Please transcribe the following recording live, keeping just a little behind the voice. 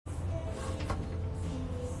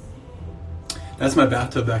That's my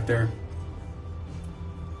bathtub back there.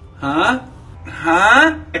 Huh?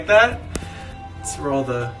 Huh? Like that? That's where all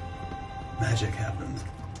the magic happens.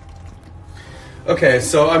 Okay,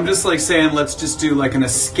 so I'm just like saying, let's just do like an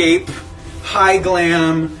escape, high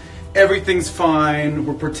glam, everything's fine.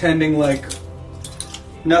 We're pretending like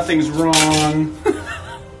nothing's wrong.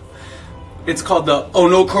 It's called the Oh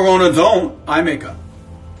No Corona Don't eye makeup.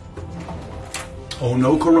 Oh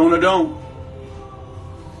no Corona don't.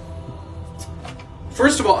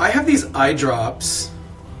 First of all, I have these eye drops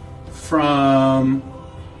from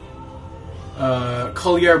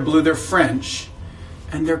Collier Bleu. They're French,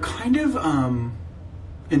 and they're kind of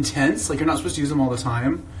intense. Like, you're not supposed to use them all the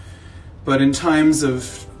time, but in times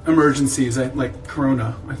of emergencies, like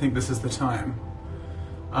Corona, I think this is the time.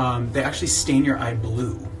 They actually stain your eye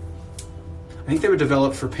blue. I think they were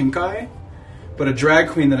developed for pink eye, but a drag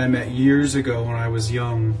queen that I met years ago when I was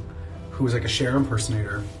young, who was like a Cher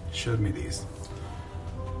impersonator, showed me these.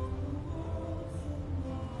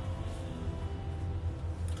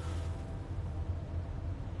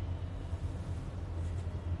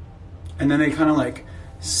 And then they kind of like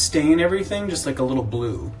stain everything just like a little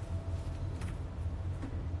blue.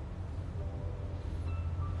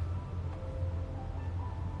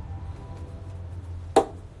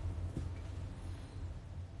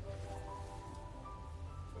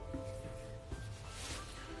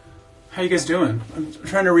 How you guys doing? I'm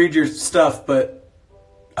trying to read your stuff, but...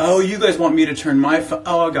 Oh, you guys want me to turn my phone...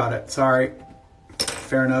 Oh, I got it. Sorry.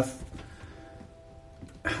 Fair enough.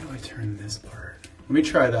 How do I turn this part? Let me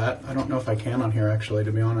try that. I don't know if I can on here, actually,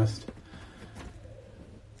 to be honest.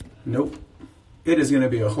 Nope. It is going to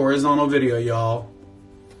be a horizontal video, y'all.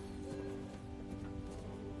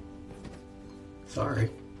 Sorry.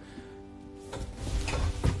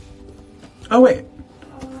 Oh, wait.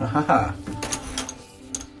 Ha ha ha.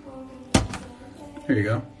 Here you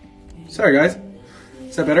go. Sorry, guys.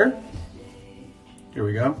 Is that better? Here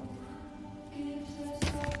we go.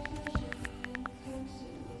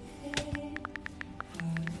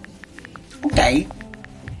 Okay.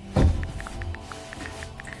 Have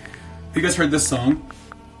you guys heard this song?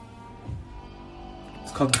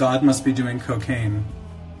 It's called God Must Be Doing Cocaine.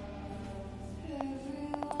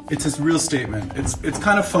 It's this real statement. It's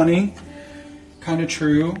kind of funny, kind of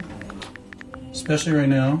true, especially right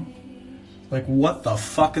now. Like, what the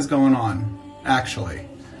fuck is going on, actually?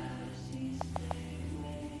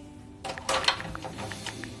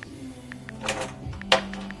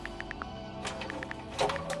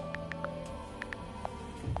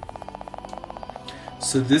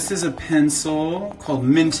 So this is a pencil called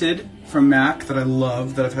Minted from MAC that I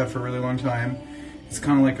love, that I've had for a really long time. It's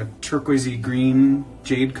kind of like a turquoisey green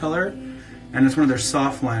jade color, and it's one of their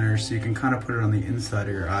soft liners, so you can kind of put it on the inside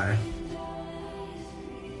of your eye.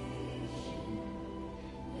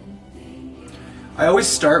 I always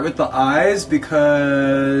start with the eyes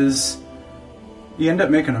because you end up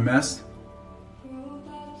making a mess.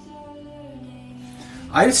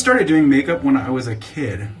 I started doing makeup when I was a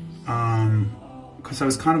kid, because I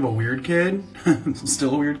was kind of a weird kid,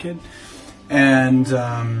 still a weird kid, and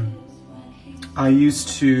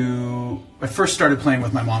I first started playing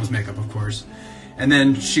with my mom's makeup, of course, and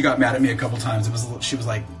then she got mad at me a couple times. She was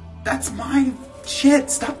like, "That's my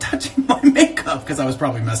shit, stop touching my makeup," because I was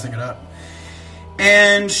probably messing it up.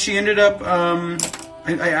 And she ended up,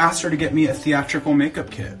 I asked her to get me a theatrical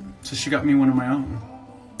makeup kit. So she got me one of my own.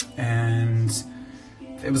 And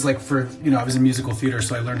it was like for, I was in musical theater,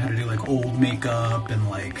 so I learned how to do like old makeup and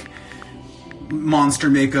like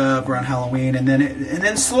monster makeup around Halloween. And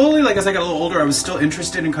then slowly, like as I got a little older, I was still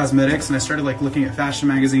interested in cosmetics, and I started like looking at fashion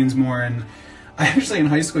magazines more. And I actually in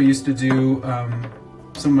high school used to do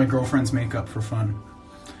some of my girlfriend's makeup for fun.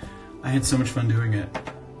 I had so much fun doing it.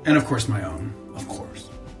 And of course my own. Of course.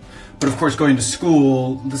 But of course going to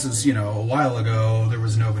school, this is, a while ago, there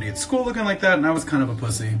was nobody at school looking like that, and I was kind of a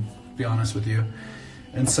pussy, to be honest with you.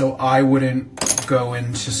 And so I wouldn't go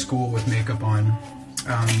into school with makeup on.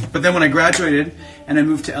 But then when I graduated and I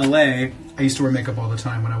moved to LA, I used to wear makeup all the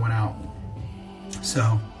time when I went out.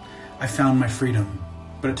 So I found my freedom,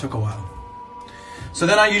 but it took a while. So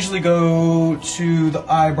then I usually go to the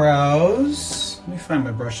eyebrows. Let me find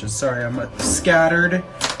my brushes. Sorry, I'm a scattered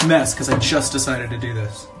mess because I just decided to do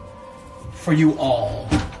this for you all.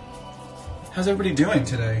 How's everybody doing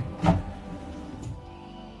today?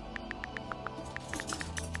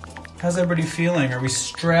 How's everybody feeling? Are we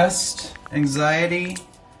stressed? Anxiety?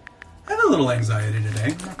 I have a little anxiety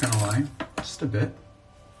today, I'm not gonna lie. Just a bit.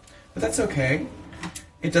 But that's okay.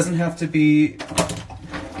 It doesn't have to be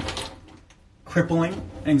crippling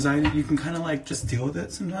anxiety. You can kind of like just deal with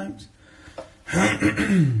it sometimes.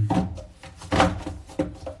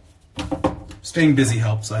 Staying busy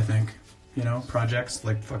helps, I think. You know, projects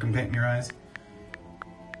like fucking painting your eyes.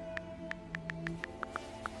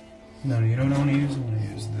 No, you don't want to use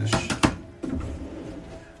this shit.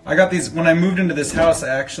 I got these, when I moved into this house,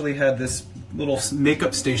 I actually had this little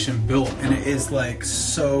makeup station built, and it is like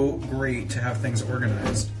so great to have things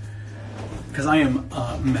organized. Because I am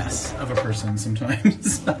a mess of a person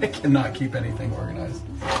sometimes. I cannot keep anything organized.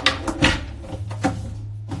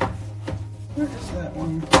 Where is that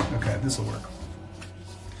one? Okay, this will work.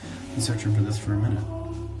 I'm searching for this for a minute.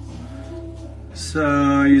 So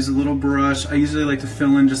I use a little brush. I usually like to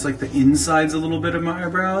fill in just like the insides a little bit of my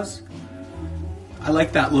eyebrows. I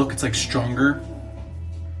like that look, it's like stronger.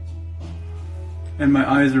 And my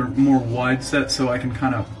eyes are more wide set so I can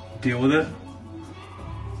kind of deal with it.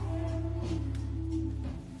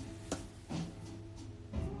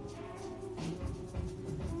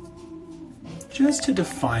 Just to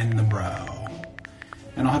define the brow.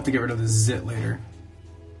 And I'll have to get rid of the zit later.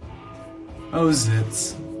 Oh,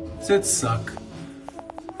 zits. Zits suck.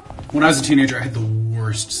 When I was a teenager, I had the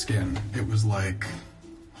worst skin. It was like,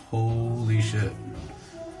 holy shit.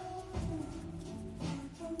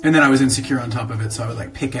 And then I was insecure on top of it, so I would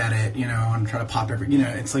like pick at it, you know, and try to pop every, you know,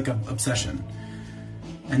 it's like an obsession.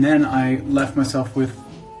 And then I left myself with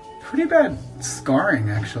pretty bad scarring,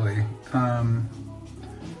 actually.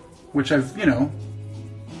 Which I've, you know,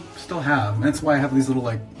 still have. And that's why I have these little,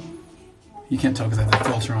 like, you can't tell because I have the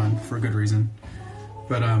filter on for a good reason.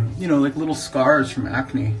 But, you know, like little scars from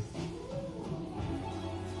acne.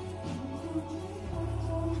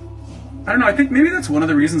 I don't know, I think maybe that's one of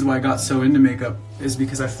the reasons why I got so into makeup, is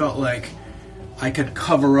because I felt like I could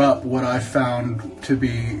cover up what I found to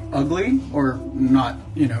be ugly or not,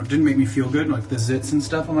 you know, didn't make me feel good, like the zits and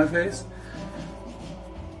stuff on my face.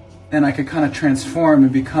 And I could kind of transform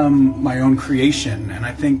and become my own creation. And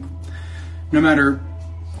I think no matter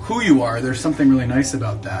who you are, there's something really nice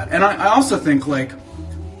about that. And I also think, like,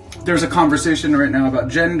 there's a conversation right now about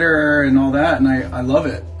gender and all that, and I love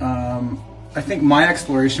it. I think my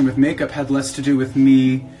exploration with makeup had less to do with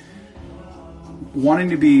me wanting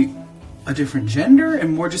to be a different gender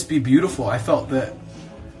and more just be beautiful. I felt that,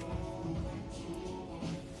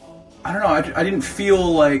 I don't know, I didn't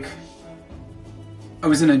feel like I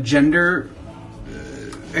was in a gender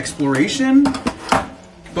exploration,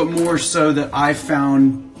 but more so that I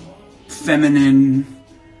found feminine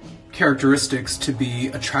characteristics to be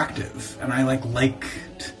attractive, and I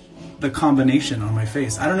liked the combination on my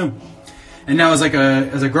face. I don't know. And now as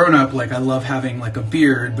a grown up, like I love having like a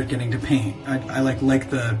beard but getting to paint. I like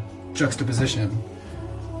the juxtaposition.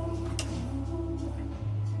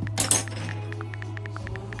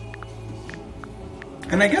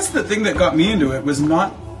 And I guess the thing that got me into it was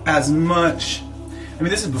not as much, I mean,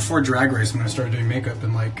 this is before Drag Race when I started doing makeup,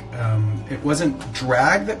 and like, it wasn't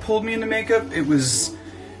drag that pulled me into makeup, it was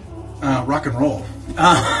rock and roll.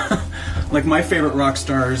 Like my favorite rock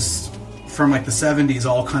stars from like the 70s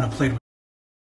all kind of played with